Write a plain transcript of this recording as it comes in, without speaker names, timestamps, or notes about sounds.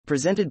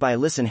Presented by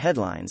Listen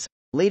Headlines,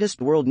 latest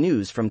world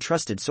news from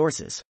trusted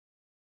sources.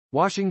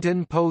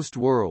 Washington Post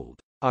World,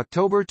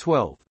 October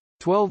 12,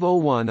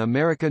 12:01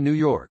 America, New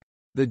York.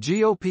 The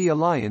GOP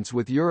alliance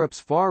with Europe's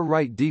far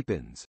right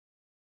deepens.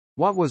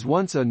 What was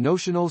once a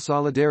notional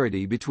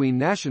solidarity between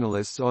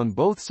nationalists on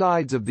both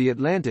sides of the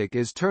Atlantic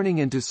is turning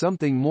into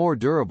something more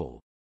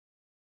durable.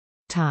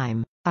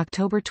 Time,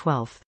 October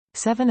 12,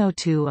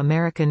 7:02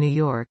 America, New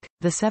York.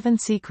 The 7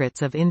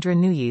 secrets of Indra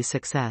Nooyi's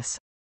success.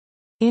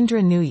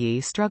 Indra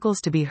Nooyi struggles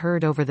to be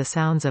heard over the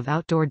sounds of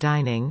outdoor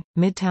dining,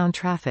 midtown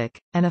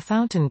traffic, and a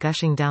fountain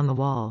gushing down the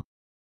wall.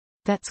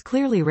 That's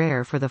clearly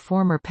rare for the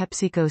former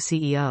PepsiCo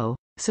CEO,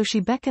 so she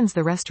beckons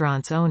the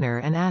restaurant's owner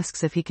and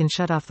asks if he can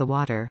shut off the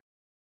water.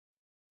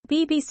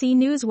 BBC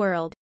News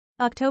World.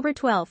 October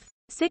 12,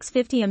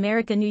 6:50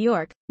 America, New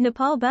York.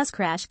 Nepal bus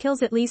crash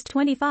kills at least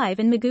 25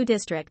 in Mugu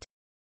district.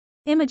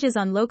 Images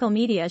on local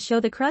media show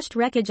the crushed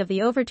wreckage of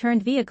the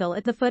overturned vehicle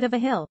at the foot of a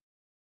hill.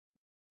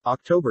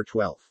 October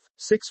 12,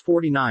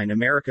 6:49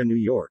 America, New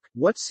York.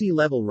 What sea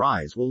level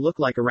rise will look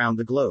like around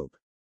the globe?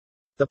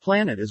 The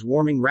planet is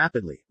warming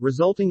rapidly,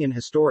 resulting in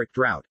historic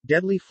drought,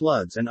 deadly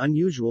floods and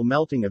unusual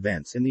melting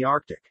events in the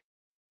Arctic.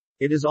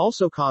 It is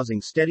also causing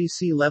steady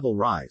sea level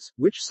rise,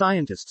 which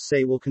scientists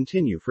say will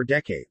continue for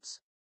decades.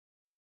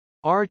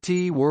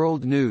 RT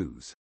World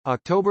News.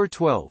 October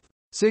 12,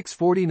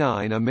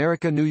 6:49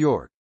 America, New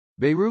York.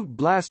 Beirut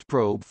blast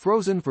probe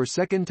frozen for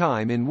second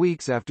time in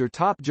weeks after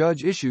top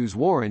judge issues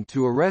warrant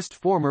to arrest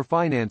former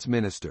finance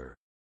minister.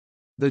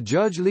 The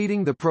judge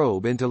leading the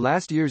probe into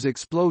last year's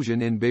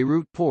explosion in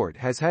Beirut port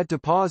has had to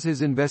pause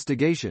his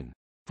investigation,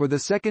 for the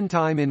second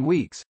time in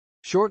weeks,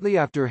 shortly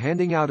after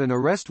handing out an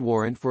arrest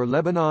warrant for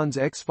Lebanon's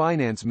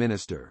ex-finance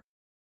minister.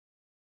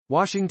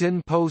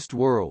 Washington Post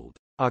World.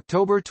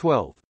 October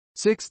 12,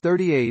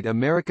 6:38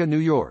 America,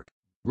 New York.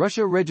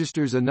 Russia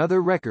registers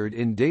another record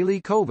in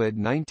daily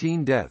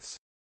COVID-19 deaths.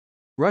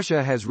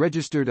 Russia has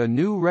registered a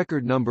new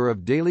record number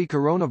of daily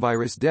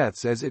coronavirus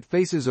deaths as it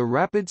faces a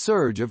rapid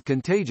surge of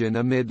contagion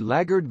amid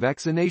laggard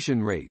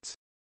vaccination rates.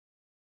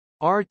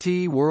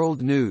 RT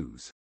World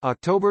News.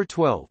 October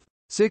 12,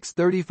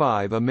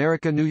 6:35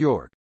 America, New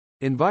York.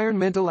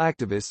 Environmental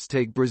activists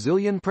take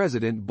Brazilian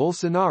President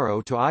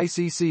Bolsonaro to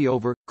ICC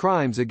over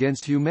crimes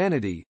against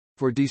humanity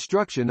for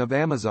destruction of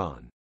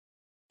Amazon.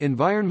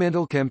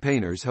 Environmental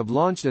campaigners have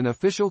launched an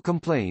official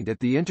complaint at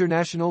the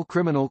International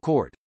Criminal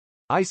Court,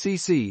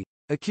 ICC,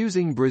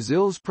 accusing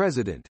Brazil's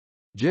president,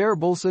 Jair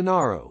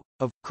Bolsonaro,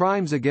 of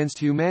crimes against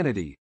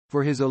humanity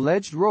for his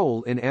alleged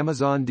role in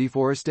Amazon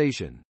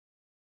deforestation.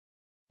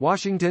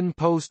 Washington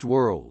Post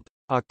World.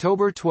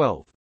 October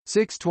 12,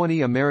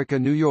 6:20 America,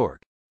 New York.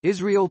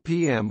 Israel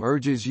PM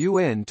urges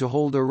UN to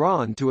hold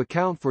Iran to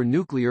account for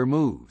nuclear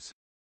moves.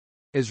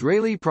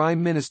 Israeli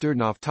Prime Minister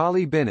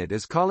Naftali Bennett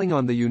is calling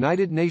on the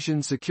United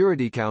Nations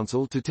Security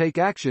Council to take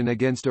action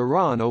against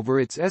Iran over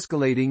its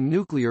escalating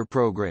nuclear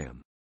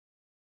program.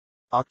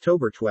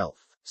 October 12,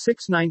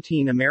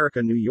 6:19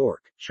 America, New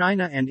York.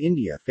 China and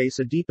India face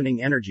a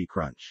deepening energy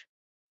crunch.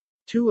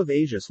 Two of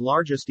Asia's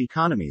largest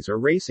economies are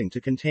racing to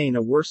contain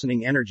a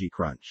worsening energy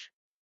crunch.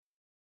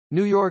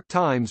 New York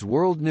Times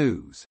World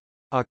News.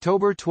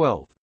 October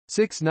 12,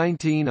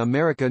 6:19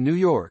 America, New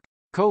York.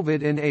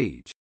 COVID and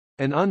age.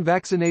 An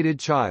unvaccinated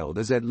child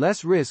is at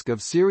less risk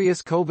of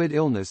serious COVID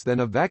illness than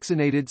a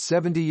vaccinated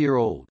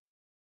 70-year-old.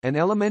 An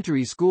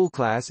elementary school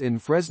class in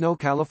Fresno,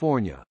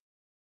 California.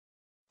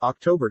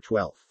 October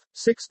 12,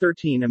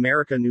 6:13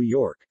 America, New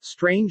York.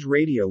 Strange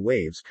radio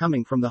waves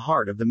coming from the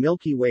heart of the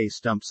Milky Way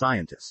stump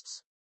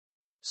scientists.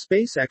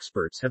 Space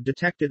experts have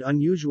detected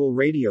unusual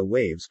radio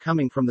waves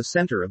coming from the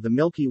center of the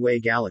Milky Way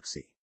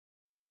galaxy.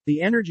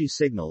 The energy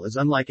signal is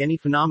unlike any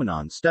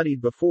phenomenon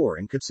studied before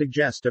and could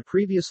suggest a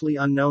previously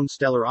unknown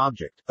stellar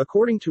object,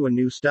 according to a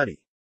new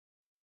study.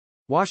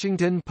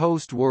 Washington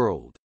Post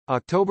World.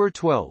 October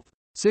 12,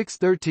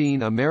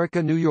 6:13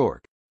 America, New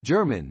York.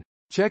 German,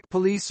 Czech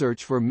police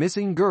search for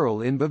missing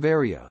girl in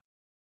Bavaria.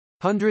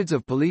 Hundreds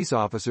of police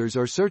officers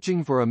are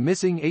searching for a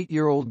missing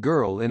 8-year-old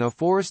girl in a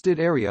forested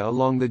area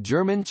along the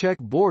German-Czech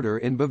border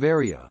in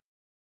Bavaria.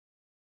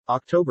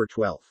 October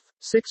 12,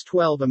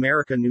 6:12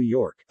 America, New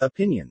York.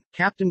 Opinion,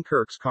 Captain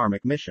Kirk's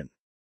karmic mission.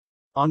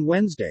 On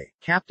Wednesday,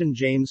 Captain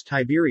James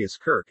Tiberius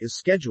Kirk is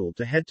scheduled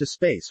to head to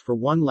space for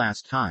one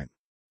last time.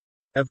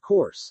 Of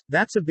course,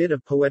 that's a bit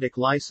of poetic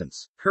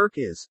license. Kirk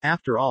is,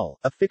 after all,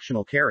 a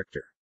fictional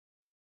character.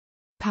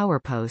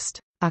 PowerPost.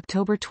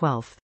 October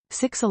 12,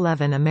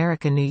 6:11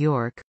 America, New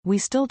York. We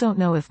still don't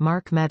know if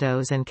Mark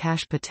Meadows and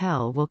Kash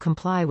Patel will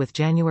comply with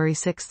January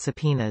 6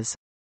 subpoenas.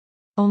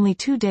 Only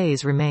 2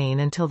 days remain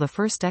until the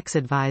first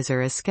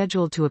ex-advisor is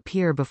scheduled to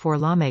appear before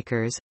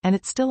lawmakers, and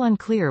it's still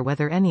unclear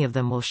whether any of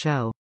them will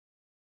show.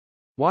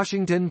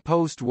 Washington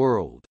Post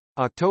World.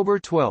 October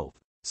 12,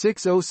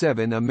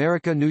 6:07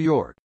 America, New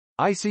York.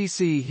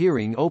 ICC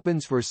hearing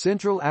opens for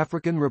Central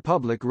African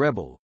Republic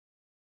rebel.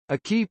 A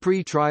key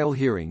pre-trial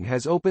hearing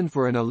has opened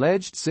for an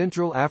alleged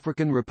Central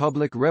African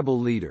Republic rebel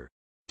leader,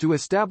 to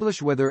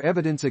establish whether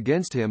evidence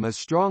against him is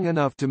strong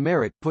enough to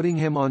merit putting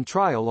him on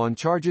trial on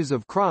charges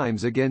of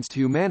crimes against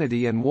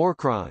humanity and war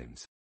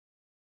crimes.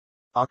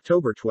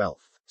 October 12.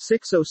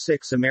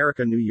 6:06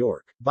 America, New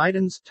York.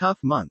 Biden's tough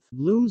month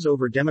looms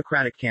over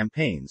Democratic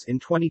campaigns in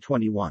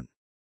 2021.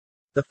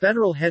 The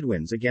federal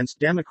headwinds against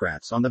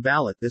Democrats on the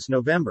ballot this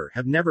November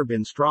have never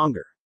been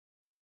stronger.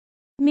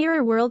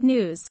 Mirror World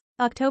News.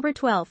 October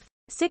 12.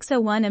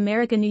 6:01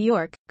 America, New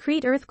York.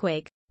 Crete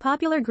earthquake.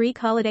 Popular Greek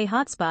holiday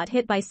hotspot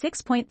hit by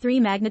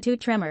 6.3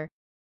 magnitude tremor.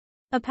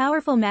 A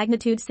powerful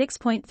magnitude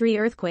 6.3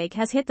 earthquake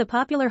has hit the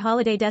popular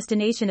holiday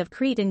destination of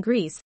Crete in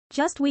Greece,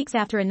 just weeks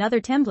after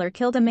another trembler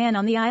killed a man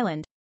on the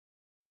island.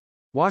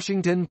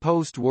 Washington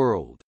Post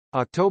World.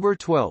 October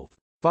 12.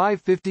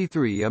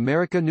 5:53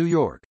 America, New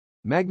York.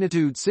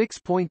 Magnitude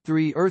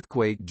 6.3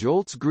 earthquake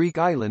jolts Greek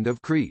island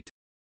of Crete.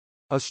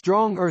 A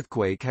strong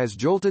earthquake has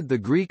jolted the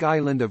Greek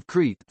island of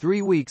Crete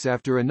 3 weeks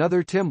after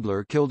another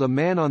trembler killed a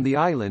man on the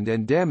island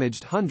and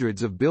damaged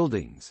hundreds of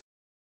buildings.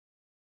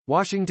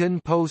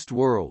 Washington Post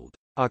World.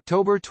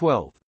 October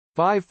 12.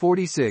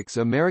 5:46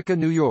 America,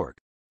 New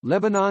York.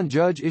 Lebanon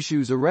judge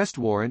issues arrest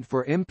warrant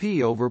for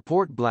MP over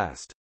port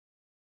blast.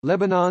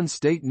 Lebanon's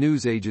state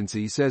news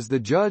agency says the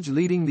judge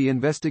leading the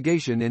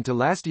investigation into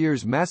last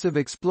year's massive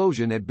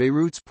explosion at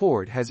Beirut's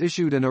port has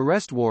issued an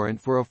arrest warrant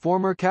for a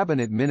former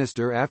cabinet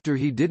minister after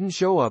he didn't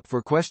show up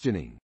for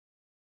questioning.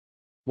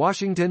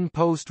 Washington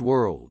Post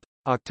World.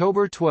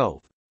 October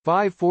 12.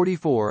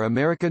 5:44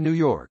 America, New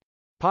York.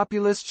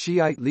 Populist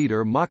Shiite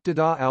leader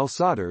Muqtada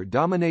al-Sadr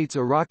dominates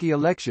Iraqi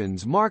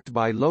elections marked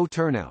by low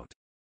turnout.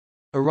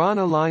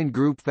 Iran-aligned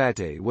group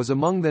Fateh was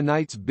among the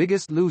night's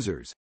biggest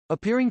losers,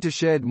 appearing to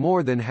shed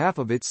more than half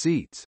of its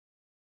seats.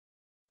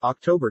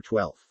 October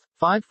 12.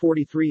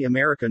 5:43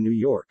 America, New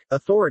York.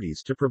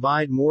 Authorities to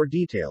provide more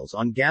details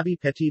on Gabby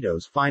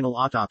Petito's final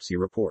autopsy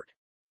report.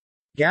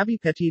 Gabby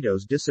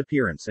Petito's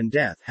disappearance and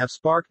death have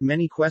sparked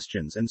many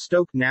questions and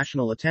stoked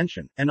national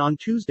attention, and on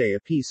Tuesday a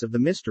piece of the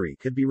mystery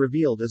could be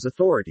revealed as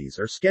authorities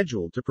are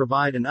scheduled to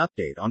provide an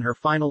update on her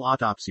final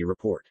autopsy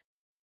report.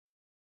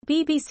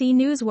 BBC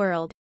News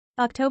World.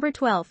 October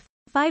 12.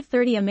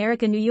 5:30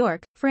 America, New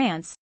York,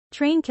 France.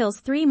 Train kills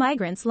 3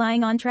 migrants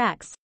lying on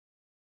tracks.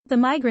 The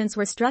migrants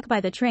were struck by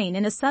the train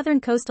in a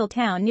southern coastal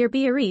town near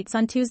Beirut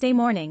on Tuesday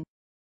morning.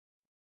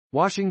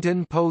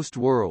 Washington Post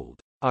World.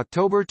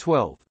 October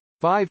 12.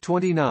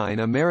 5:29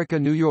 America,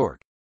 New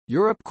York.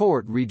 Europe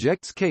court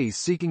rejects case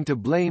seeking to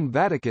blame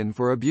Vatican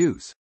for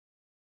abuse.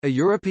 A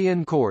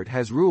European court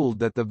has ruled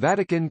that the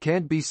Vatican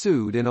can't be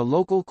sued in a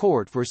local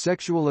court for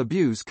sexual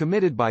abuse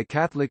committed by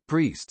Catholic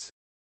priests.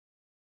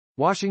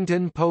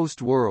 Washington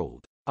Post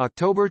World.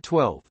 October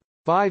 12.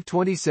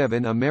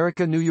 5:27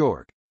 America, New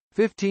York.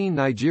 15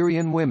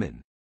 Nigerian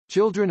women.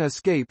 Children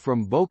escape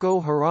from Boko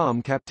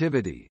Haram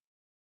captivity.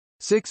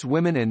 6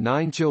 women and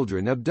 9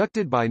 children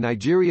abducted by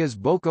Nigeria's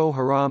Boko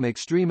Haram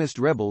extremist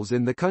rebels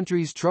in the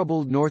country's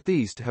troubled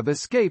northeast have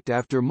escaped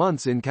after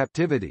months in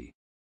captivity.